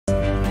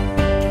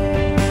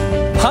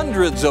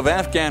Hundreds of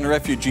Afghan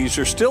refugees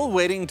are still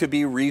waiting to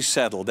be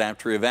resettled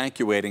after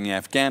evacuating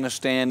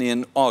Afghanistan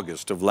in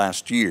August of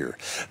last year.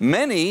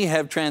 Many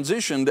have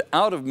transitioned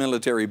out of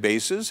military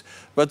bases,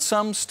 but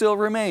some still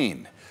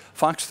remain.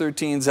 Fox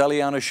 13's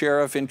Eliana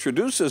Sheriff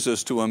introduces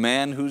us to a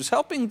man who's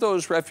helping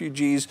those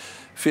refugees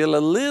feel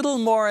a little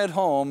more at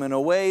home in a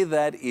way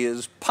that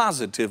is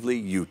positively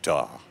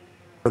Utah.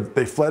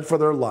 They fled for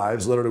their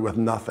lives, literally with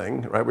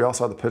nothing, right? We all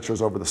saw the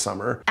pictures over the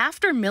summer.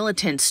 After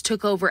militants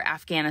took over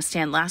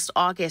Afghanistan last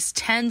August,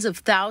 tens of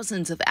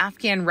thousands of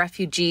Afghan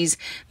refugees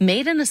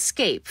made an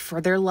escape for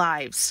their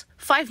lives.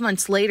 5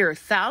 months later,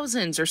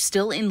 thousands are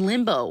still in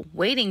limbo,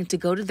 waiting to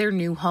go to their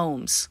new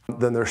homes.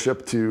 Then they're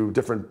shipped to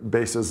different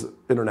bases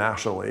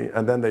internationally,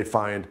 and then they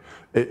find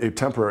a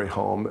temporary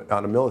home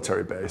on a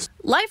military base.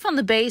 Life on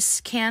the base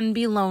can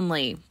be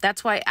lonely.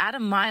 That's why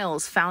Adam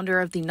Miles,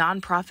 founder of the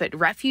nonprofit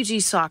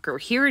Refugee Soccer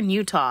here in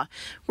Utah,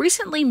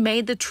 recently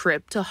made the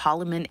trip to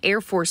Holloman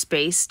Air Force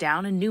Base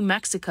down in New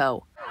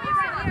Mexico.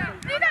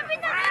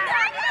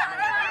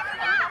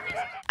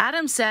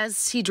 Adam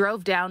says he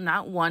drove down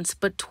not once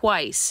but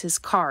twice, his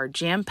car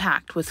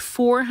jam-packed with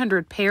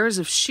 400 pairs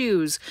of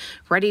shoes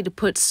ready to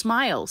put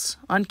smiles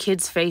on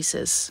kids'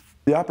 faces.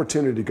 The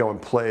opportunity to go and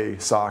play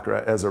soccer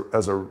as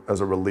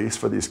a release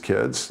for these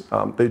kids,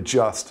 they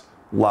just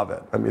love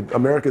it. I mean,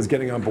 America is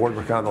getting on board.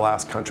 We're kind of the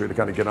last country to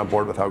kind of get on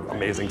board with how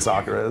amazing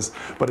soccer is,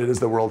 but it is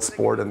the world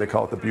sport and they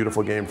call it the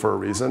beautiful game for a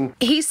reason.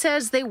 He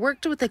says they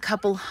worked with a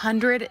couple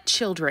hundred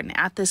children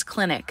at this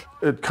clinic.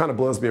 It kind of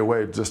blows me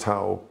away just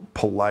how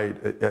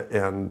polite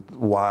and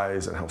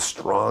wise and how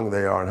strong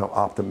they are and how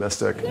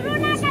optimistic.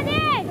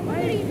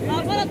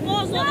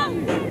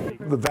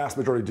 The vast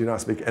majority do not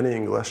speak any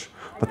English,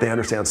 but they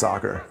understand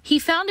soccer. He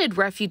founded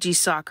Refugee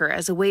Soccer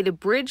as a way to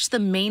bridge the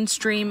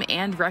mainstream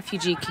and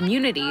refugee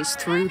communities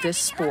through this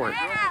sport.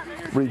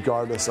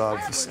 Regardless of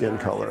skin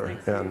color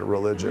and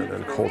religion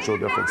and cultural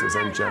differences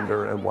and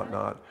gender and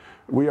whatnot,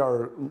 we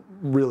are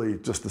really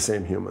just the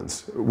same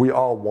humans. We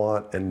all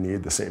want and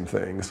need the same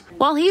things.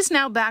 While he's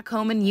now back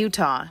home in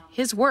Utah,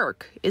 his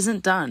work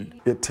isn't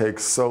done. It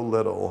takes so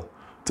little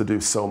to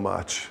do so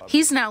much.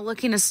 He's now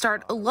looking to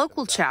start a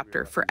local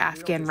chapter for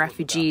Afghan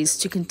refugees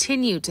to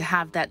continue to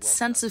have that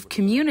sense of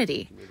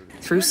community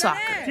through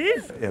soccer.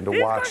 And to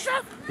watch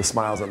the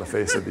smiles on the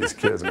face of these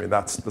kids, I mean,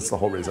 that's the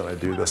whole reason I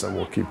do this, and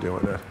we'll keep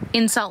doing it.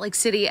 In Salt Lake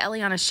City,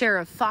 Eliana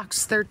Sheriff,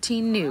 Fox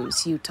 13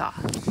 News, Utah.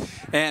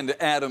 And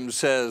Adam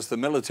says the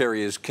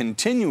military is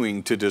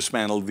continuing to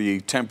dismantle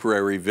the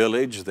temporary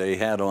village they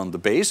had on the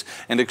base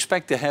and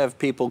expect to have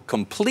people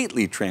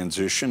completely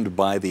transitioned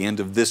by the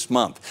end of this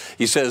month.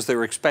 He says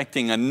they're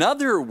expecting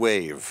another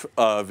wave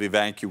of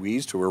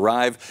evacuees to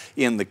arrive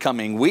in the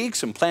coming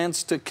weeks and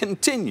plans to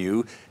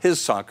continue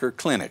his soccer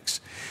clinics.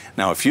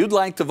 Now, if you'd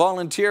like to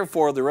volunteer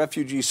for the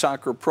Refugee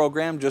Soccer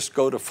program, just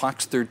go to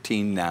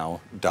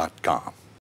fox13now.com.